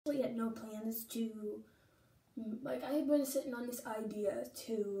actually had no plans to, like, I had been sitting on this idea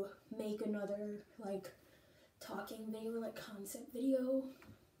to make another, like, talking video, like, concept video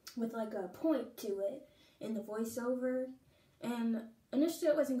with, like, a point to it in the voiceover, and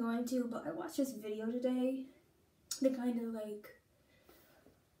initially I wasn't going to, but I watched this video today that kind of, like,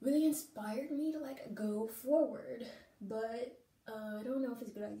 really inspired me to, like, go forward, but I don't know if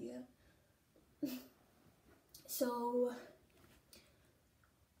it's a good idea. So,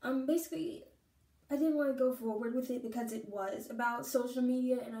 basically, I didn't want to go forward with it because it was about social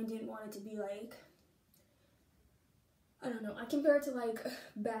media, and I didn't want it to be, like, I don't know, I compare it to, like,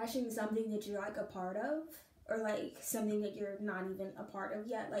 bashing something that you're, like, a part of, or, like, something that you're not even a part of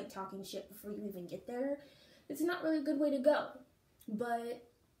yet, like, talking shit before you even get there. It's not really a good way to go, but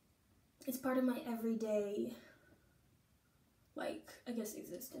it's part of my everyday, like, I guess,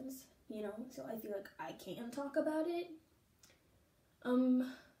 existence, you know, so I feel like I can talk about it.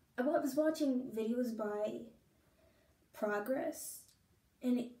 I was watching videos by Progress,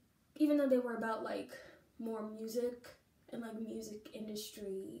 and even though they were about, like, more music and, like, music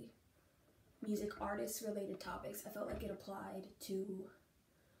industry, music artists related topics, I felt like it applied to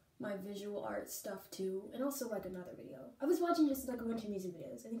my visual art stuff too, and also, like, another video. I was watching just, like, a bunch of music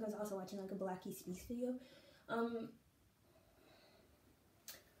videos. I think I was also watching, like, a Black Key Speaks video.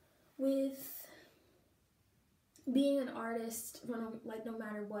 With being an artist, like, no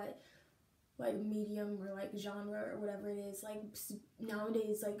matter what, like, medium or, like, genre or whatever it is, like,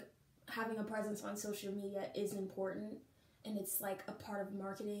 nowadays, like, having a presence on social media is important, and it's, like, a part of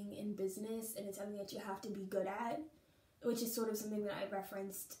marketing and business, and it's something that you have to be good at, which is sort of something that I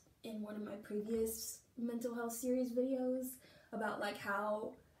referenced in one of my previous mental health series videos about, like,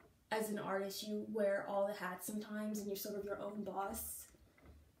 how as an artist you wear all the hats sometimes and you're sort of your own boss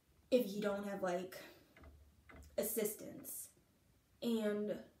if you don't have, like, assistance,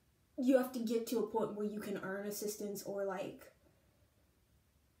 and you have to get to a point where you can earn assistance or, like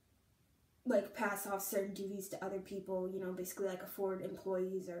pass off certain duties to other people, you know, basically, like, afford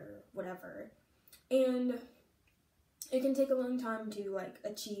employees or whatever, and it can take a long time to, like,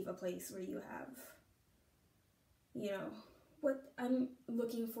 achieve a place where you have, you know, what, I'm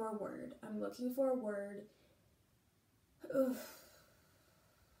looking for a word. Ugh.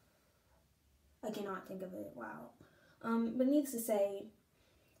 I cannot think of it, wow. But needless to say,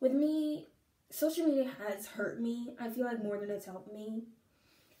 with me, social media has hurt me, I feel like, more than it's helped me.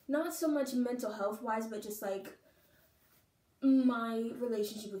 Not so much mental health-wise, but just, like, my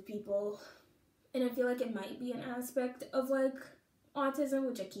relationship with people. And I feel like it might be an aspect of, like, autism,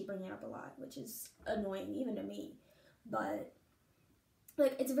 which I keep bringing up a lot, which is annoying even to me. But,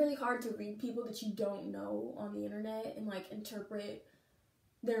 like, it's really hard to read people that you don't know on the internet and, like, interpret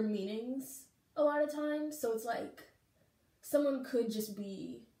their meanings a lot of times. So it's like someone could just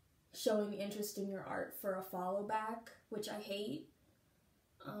be showing interest in your art for a follow back, which I hate.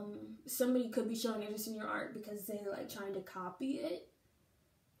 Somebody could be showing interest in your art because they're, like, trying to copy it,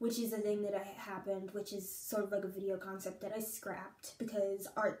 which is a thing that happened, which is sort of like a video concept that I scrapped because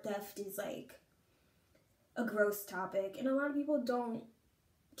art theft is, like, a gross topic, and a lot of people don't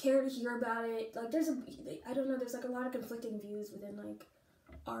care to hear about it. Like, there's like a lot of conflicting views within, like,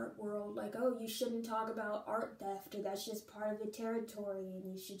 art world, like, oh, you shouldn't talk about art theft, or that's just part of the territory, and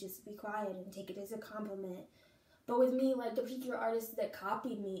you should just be quiet and take it as a compliment. But with me, like, the particular artists that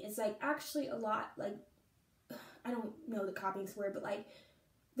copied me, it's, like, actually a lot, like, I don't know the copying's word, but, like,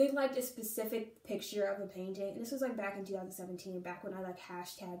 they liked a specific picture of a painting, and this was, like, back in 2017, back when I, like,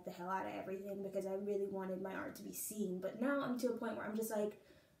 hashtagged the hell out of everything because I really wanted my art to be seen. But now I'm to a point where I'm just, like,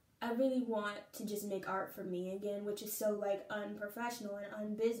 I really want to just make art for me again, which is so, like, unprofessional and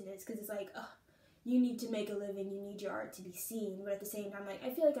unbusiness, because it's like, ugh, you need to make a living, you need your art to be seen, but at the same time, like,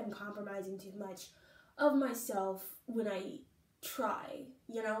 I feel like I'm compromising too much of myself when I try,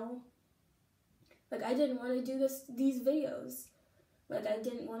 you know? Like, I didn't want to do these videos. Like, I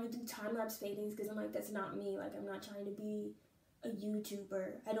didn't want to do time-lapse paintings because I'm like, that's not me. Like, I'm not trying to be a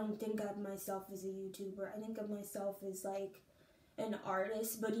YouTuber. I don't think of myself as a YouTuber. I think of myself as, like, an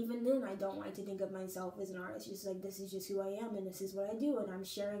artist, but even then, I don't like to think of myself as an artist. Just like, this is just who I am, and this is what I do, and I'm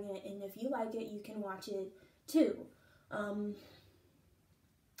sharing it, and if you like it, you can watch it, too.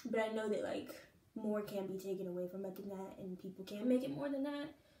 But I know that, like, more can be taken away from it than that, and people can make it more than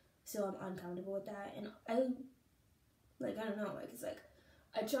that, so I'm uncomfortable with that, and I don't know, like, it's like,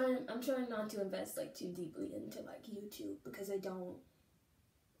 I'm trying not to invest, like, too deeply into, like, YouTube, because I don't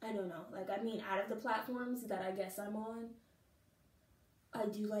know, like, I mean, out of the platforms that I guess I'm on, I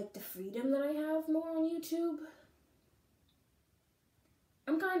do like the freedom that I have more on YouTube.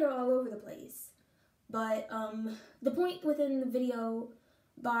 I'm kind of all over the place, but, the point within the video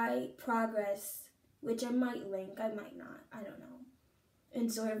by Progress, which I might link, I might not, I don't know.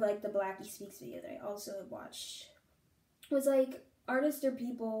 And sort of like the Blackie Speaks video that I also watched was like, artists are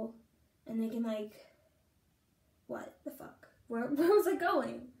people and they can like, what the fuck? Where was I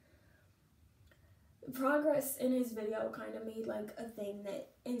going? Progress in his video kind of made like a thing that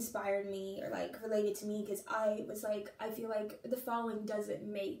inspired me or like related to me, because I was like, I feel like the following doesn't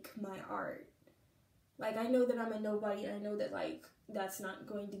make my art. Like, I know that I'm a nobody, and I know that like that's not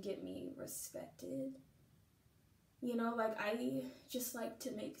going to get me respected. You know, like, I just like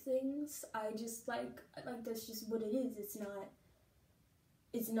to make things. I just like that's just what it is.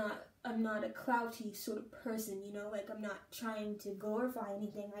 I'm not a clouty sort of person, you know, like, I'm not trying to glorify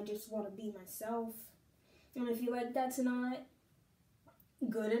anything. I just want to be myself. And I feel like that's not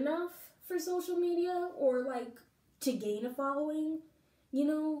good enough for social media or like to gain a following, you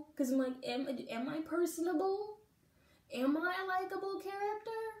know, because I'm like, am I personable? Am I a likable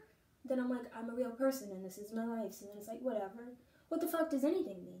character? Then I'm like, I'm a real person and this is my life. So then it's like, whatever. What the fuck does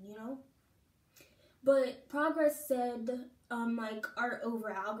anything mean, you know? But Progress said, like, art over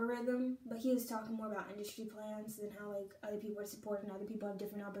algorithm, but he was talking more about industry plans and how, like, other people are supported and other people have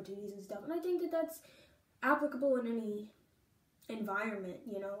different opportunities and stuff. And I think that that's applicable in any environment,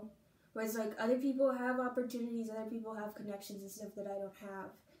 you know? Whereas, like, other people have opportunities, other people have connections and stuff that I don't have.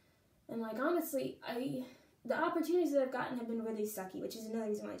 And, like, honestly, the opportunities that I've gotten have been really sucky, which is another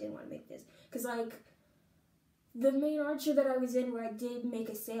reason why I didn't want to make this. Because, like, the main art show that I was in where I did make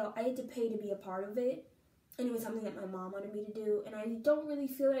a sale, I had to pay to be a part of it. And it was something that my mom wanted me to do. And I don't really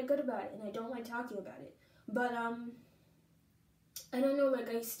feel that good about it. And I don't like talking about it. But, I don't know, like,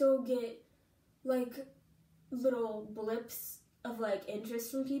 I still get, like, little blips of, like,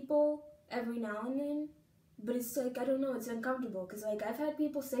 interest from people every now and then. But it's, like, I don't know, it's uncomfortable. Because, like, I've had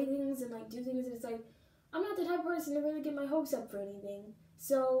people say things and, like, do things, and it's, like, I'm not the type of person to really get my hopes up for anything.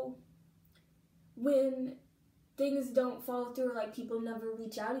 So, when things don't follow through, or, like, people never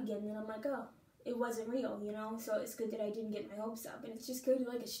reach out again, then I'm like, oh, it wasn't real, you know? So it's good that I didn't get my hopes up. And it's just created,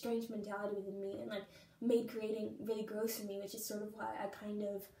 like, a strange mentality within me and, like, made creating really gross for me, which is sort of why I kind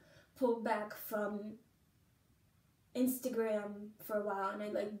of pulled back from Instagram for a while, and I,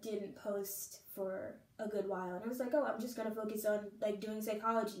 like, didn't post for a good while. And I was like, oh, I'm just going to focus on, like, doing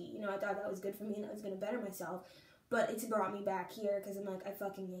psychology. You know, I thought that was good for me and I was going to better myself. But it's brought me back here because I'm like, I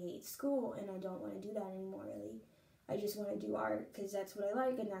fucking hate school and I don't want to do that anymore, really. I just want to do art because that's what I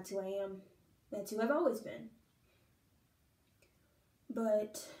like and that's who I am. That's who I've always been.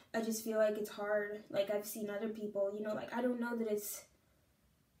 But I just feel like it's hard. Like, I've seen other people, you know, like, I don't know that it's...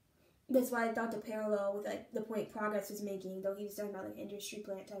 That's why I thought the parallel with, like, the point Progress was making, though he was talking about, like, industry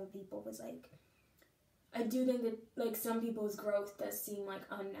plant type of people, was, like, I do think that, like, some people's growth does seem, like,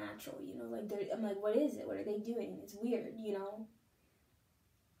 unnatural, you know? Like, I'm like, what is it? What are they doing? It's weird, you know?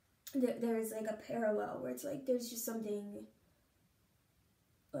 There is, like, a parallel where it's, like, there's just something,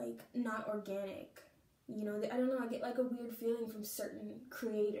 like, not organic, you know? I don't know, I get, like, a weird feeling from certain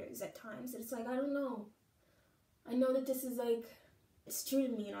creators at times. It's, like, I don't know. I know that this is, like... It's true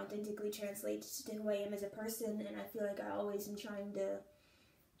to me and authentically translates to who I am as a person, and I feel like I always am trying to,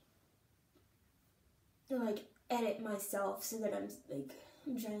 like, edit myself so that I'm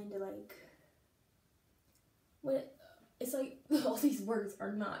trying to, like, it's like, all these words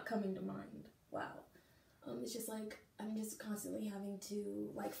are not coming to mind. Wow. It's just, like, I'm just constantly having to,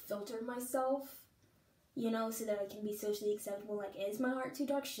 like, filter myself, you know, so that I can be socially acceptable. Like, is my art too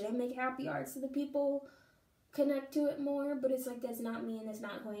dark? Should I make happy art so that people connect to it more? But it's like, that's not me and that's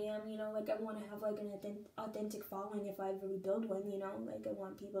not who I am, you know? Like, I want to have, like, an authentic following if I really build one, you know? Like, I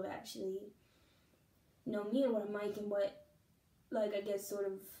want people to actually know me and what I'm like and what, like, I guess sort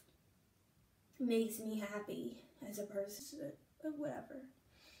of makes me happy as a person, whatever.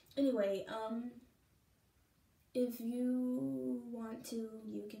 Anyway, if you want to,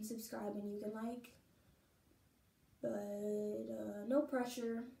 you can subscribe and you can like, but no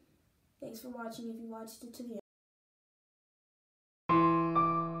pressure. Thanks for watching if you watched it to the end.